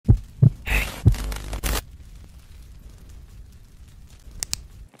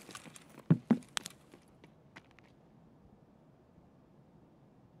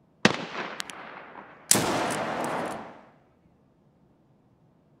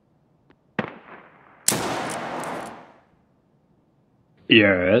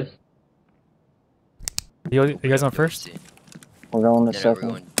Yes. You guys on first? We're going to No, second. we're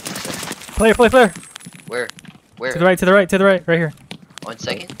going Player, player, player! Where? Where? To the right, to the right, to the right, right here. On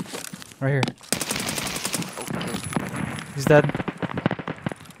second? Right here. Okay. He's dead.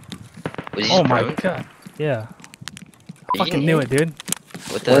 Was he Oh just my prone? god. Yeah. He Fucking didn't knew hit? it, dude.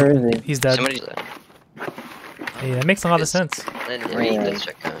 What the? Where is he? He's dead. Somebody. Hey, that makes a lot of sense. Then read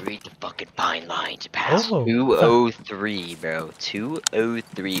read the fucking fine lines, pal. Oh. 203, bro.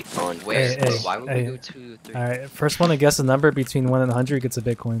 203 on where? Hey, hey, Why would hey. we go 203? Alright, first one to guess a number between 1 and 100 gets a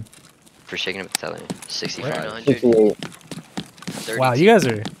Bitcoin. For shaking up the teller. 65 Where? and 100. 68. 32. Wow, you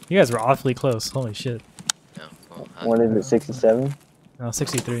guys were awfully close. Holy shit. No, well, What is it, 67? No,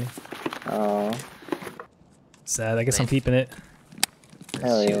 63. Oh, Sad. I guess I'm Man. keeping it.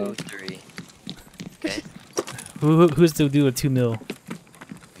 hell yeah. 203. Okay. Who's to do a 2 mil?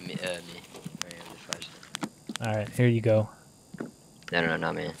 Me. I am the first. Alright, here you go. No,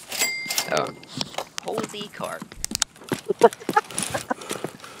 not me. Oh. Holy carp.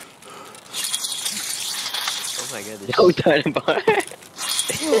 Oh my god, this No dynamite.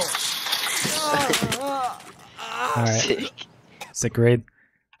 Alright. sick. Sick raid.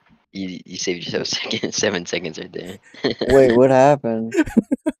 You saved yourself 7 seconds right there. Wait, what happened?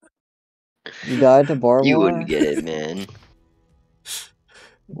 You died to barbed You wire? wouldn't get it, man.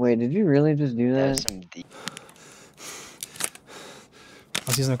 Wait, did you really just do That was that? some deep.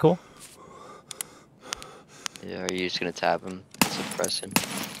 I'll see something cool. Yeah, are you just gonna tap him? Suppress him.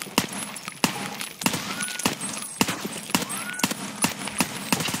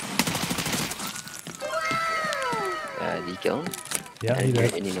 Did you kill him? Yeah, I he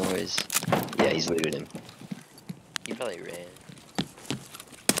didn't hear did. any noise. Yeah, he's looted him. He probably ran.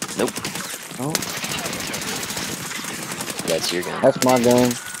 Nope. Oh, That's your gun. that's my gun.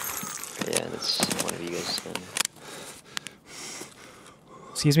 Yeah, that's one of you guys' gun.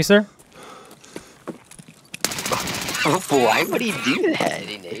 Excuse me, sir? Why would he do that,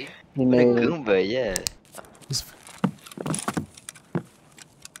 Nate? He What a made it. Goomba, yeah.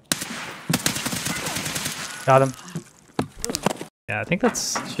 Got him. Yeah, I think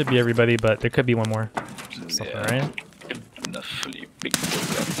that's should be everybody, but there could be one more. Something, right?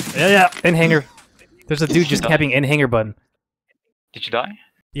 Yeah, in hangar. There's a dude just camping in hangar button. Did you die?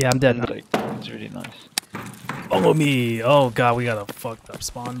 Yeah, I'm dead. Like, that's really nice. Follow me. Oh god, we got a fucked up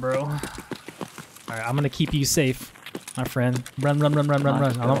spawn, bro. Alright, I'm gonna keep you safe, my friend. Run, run, run, run, run,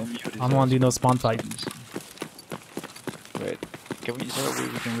 run. I don't want to do no spawn fight. Wait, can we? Is there a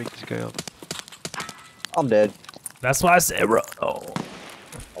way we can wake this guy up? I'm dead. That's why I said run. Oh.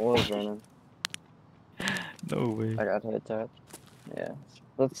 I was running. No way. I got hit tapped. Yeah.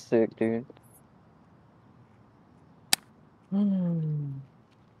 That's sick, dude.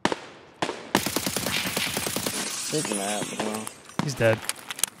 Sick map, bro. He's dead.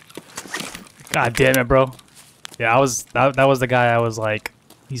 God damn it, bro. Yeah, that was the guy I was like,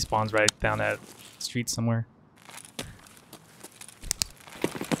 he spawns right down that street somewhere.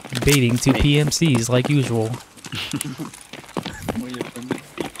 Baiting two PMCs like usual.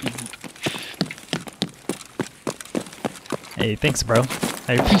 Hey, thanks, bro.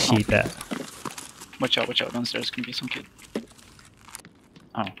 I appreciate that. Watch out, downstairs can be some kid.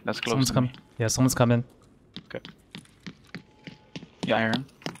 Oh, that's close. Someone's to coming. me. Yeah, someone's coming. Okay. Yeah, I hear him.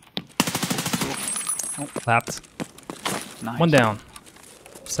 Clapped. Nice. One down.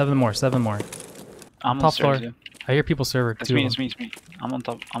 7 more, 7 more. I'm on Top stairs, floor. yeah. I hear people server. It's Two me, of it's them. me, it's me. I'm on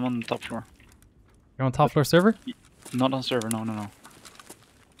the top floor. You're on top floor server? Not on server, no.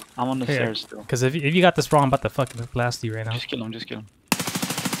 I'm on the Here. stairs still. Because if you got this wrong, I'm about to fucking blast you right now. Just kill him, just kill him.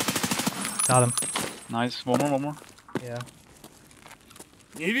 Got him. Nice. One more. Yeah.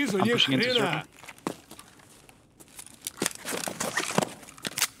 I'm pushing into circle.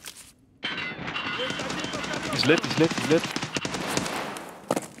 He's lit.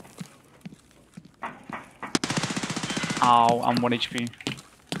 Ow, I'm 1 HP.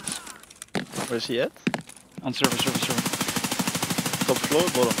 Where's he at? On server. Top floor,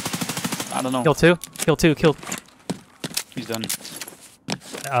 bottom. I don't know. Kill two. He's done.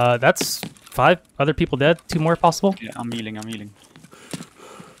 That's 5 other people dead. 2 more possible. Yeah, I'm healing. I'm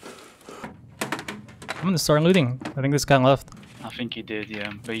gonna start looting. I think this guy left. I think he did,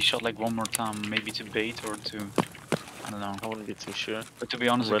 yeah. But he shot like one more time, maybe to bait or to... I don't know. I wouldn't be too sure. But to be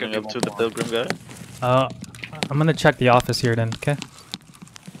honest, it could Running be up to one the more. pilgrim guy. I'm gonna check the office here then. Okay.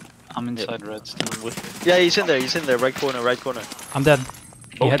 I'm inside red still. I'm with. Yeah, he's in there. Right corner. I'm dead.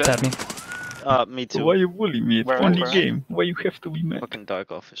 He Oh, heads dead? at me. Me too. Why you bully me? It's Where- only where? game. Why you have to be mad? Fucking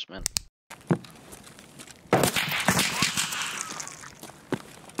dark office, man.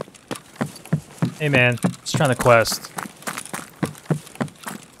 Hey man, just trying to quest.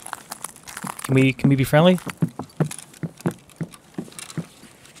 Can we be friendly?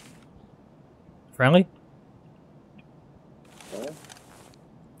 Friendly?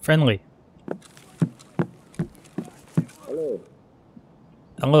 Friendly. Hello.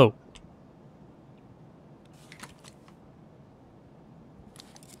 Hello.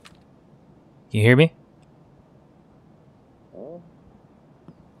 Can you hear me?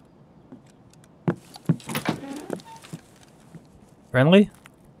 Friendly?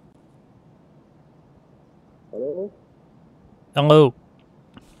 Hello. Hello.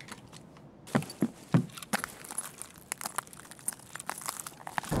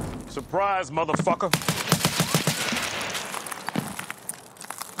 Surprise, motherfucker.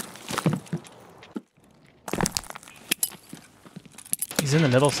 He's in the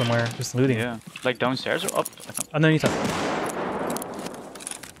middle somewhere, just looting. Yeah. Like downstairs or up? I can't... Underneath him.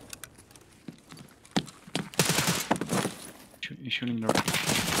 He's shooting the...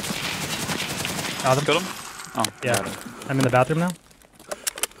 Got him. Got him? Oh, Yeah. got him. I'm in the bathroom now.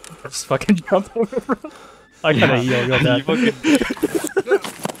 I just fucking jumped over, bro. I gotta heal real bad. You fucking...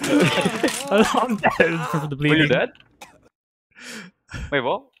 I'm dead from the Were bleeding. you dead? Wait,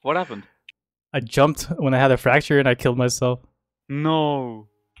 what? What happened? I jumped when I had a fracture and I killed myself. No.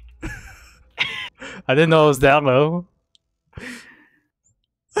 I didn't know it was that low.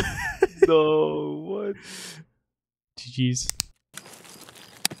 No, what? GG's.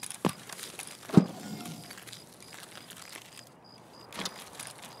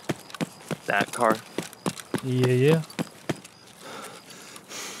 That car. Yeah.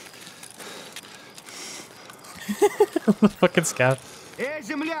 Fucking scout. Эй,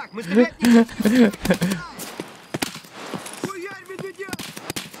 земляк, мы стрелять не... Хуярь медведя!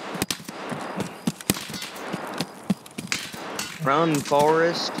 Run,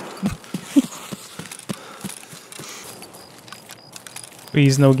 Forest.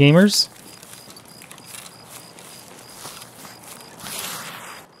 Please, no gamers.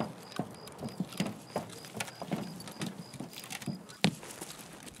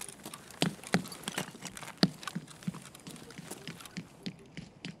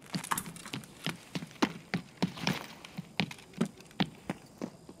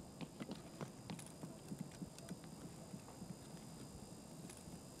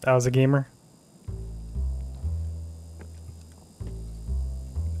 That was a gamer.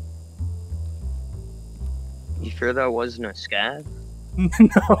 You sure that wasn't a scav?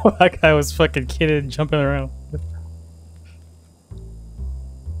 No, that guy was fucking kidding, jumping around. I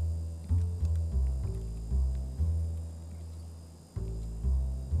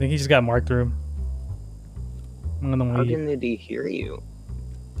think he just got marked room. I'm gonna How leave. did he hear you?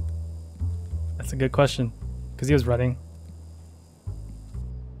 That's a good question. Because he was running.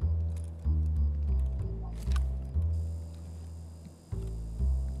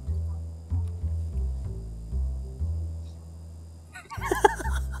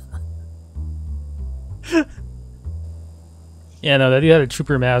 Yeah, no, that dude had a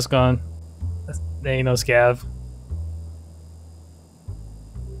trooper mask on. That ain't no scav.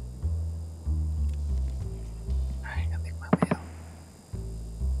 Alright, gotta make my way out.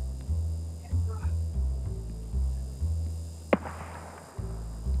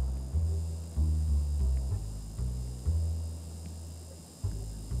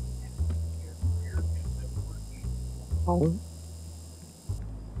 Oh.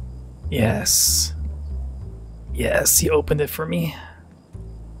 Yes. Yes, he opened it for me.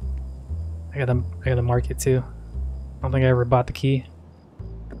 I gotta mark it too. I don't think I ever bought the key.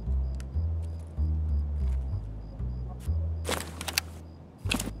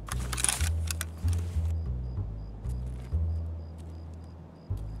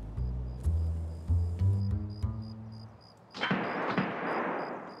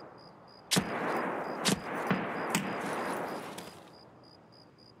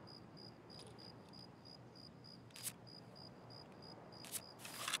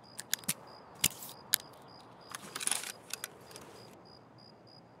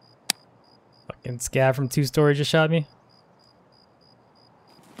 Fucking scav from 2-story just shot me.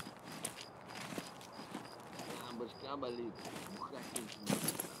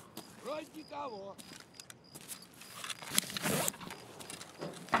 Вроде никого.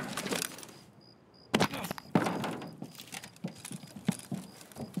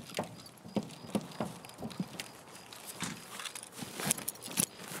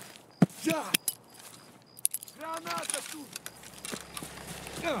 Да! Граната тут!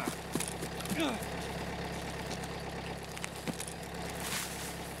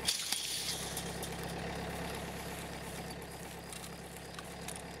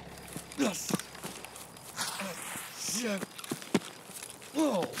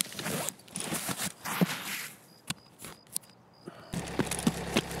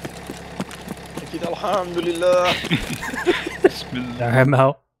 Alhamdulillah. Bismillah. Alright, I'm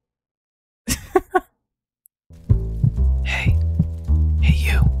out. Hey. Hey,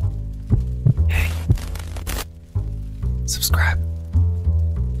 you. Hey. Subscribe.